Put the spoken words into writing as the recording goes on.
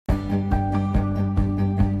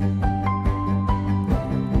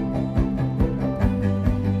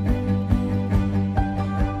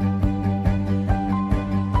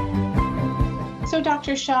So,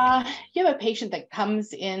 Dr. Shah, you have a patient that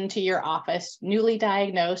comes into your office newly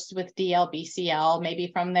diagnosed with DLBCL,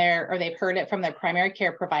 maybe from or they've heard it from their primary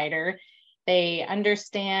care provider. They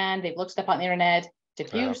understand, they've looked it up on the internet, Yeah.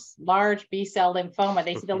 diffuse large B cell lymphoma.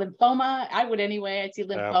 They see the lymphoma. I would anyway. I see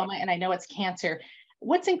Yeah. lymphoma and I know it's cancer.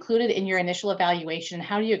 What's included in your initial evaluation?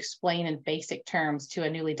 How do you explain in basic terms to a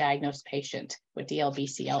newly diagnosed patient what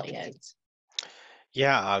DLBCL is?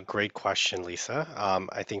 Yeah, great question, Lisa.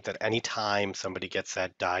 I think that anytime somebody gets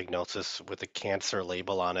that diagnosis with a cancer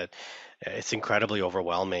label on it, it's incredibly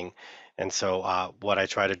overwhelming. And so, what I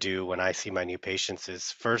try to do when I see my new patients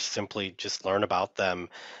is first simply just learn about them.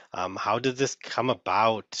 How did this come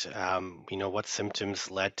about? What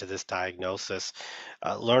symptoms led to this diagnosis?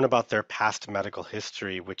 Learn about their past medical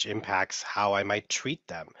history, which impacts how I might treat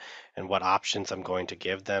them and what options I'm going to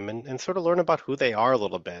give them, and sort of learn about who they are a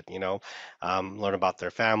little bit. Learn about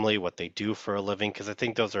their family, what they do for a living, because I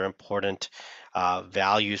think those are important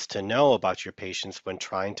values to know about your patients when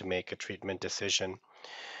trying to make a treatment decision.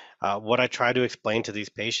 What I try to explain to these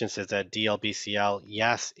patients is that DLBCL,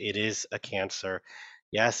 yes, it is a cancer.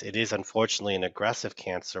 Yes, it is unfortunately an aggressive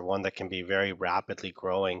cancer, one that can be very rapidly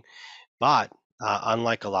growing. But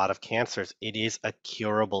unlike a lot of cancers, it is a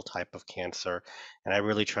curable type of cancer. And I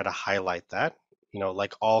really try to highlight that.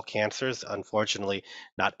 Like all cancers, unfortunately,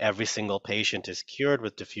 not every single patient is cured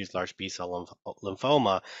with diffuse large B cell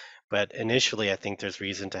lymphoma. But initially, I think there's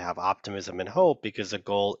reason to have optimism and hope because the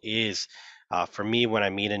goal is, for me, when I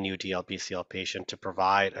meet a new DLBCL patient, to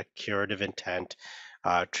provide a curative intent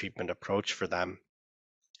treatment approach for them.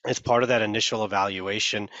 As part of that initial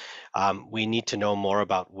evaluation, we need to know more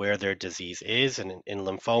about where their disease is. And in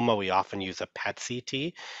lymphoma, we often use a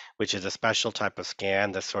PET-CT, which is a special type of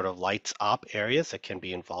scan that sort of lights up areas that can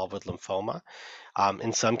be involved with lymphoma.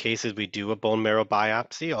 In some cases, we do a bone marrow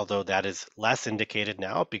biopsy, although that is less indicated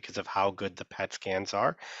now because of how good the PET scans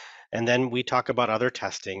are. And then we talk about other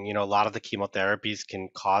testing. A lot of the chemotherapies can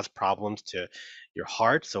cause problems to your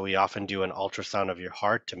heart. So we often do an ultrasound of your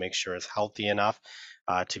heart to make sure it's healthy enough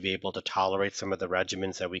to be able to tolerate some of the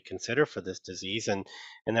regimens that we consider for this disease. And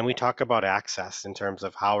then we talk about access in terms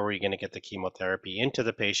of how are we going to get the chemotherapy into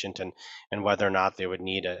the patient and whether or not they would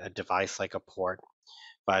need a device like a port.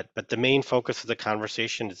 But the main focus of the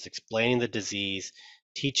conversation is explaining the disease,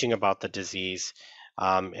 teaching about the disease,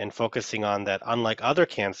 and focusing on that. Unlike other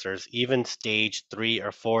cancers, even stage 3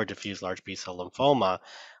 or 4 diffuse large B cell lymphoma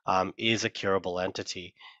is a curable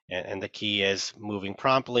entity, and the key is moving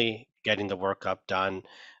promptly, getting the workup done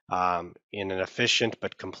in an efficient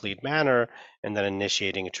but complete manner, and then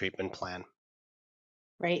initiating a treatment plan.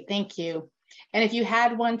 Great, thank you. And if you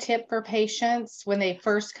had one tip for patients when they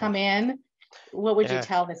first come in, what would you Yeah,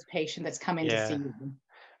 tell this patient that's coming to see yeah. you?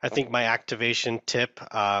 I think my activation tip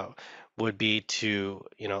would be to,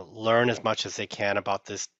 learn as much as they can about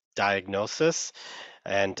this diagnosis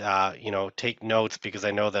and, take notes because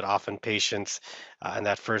I know that often patients in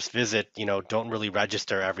that first visit, don't really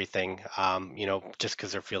register everything, just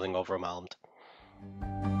because they're feeling overwhelmed.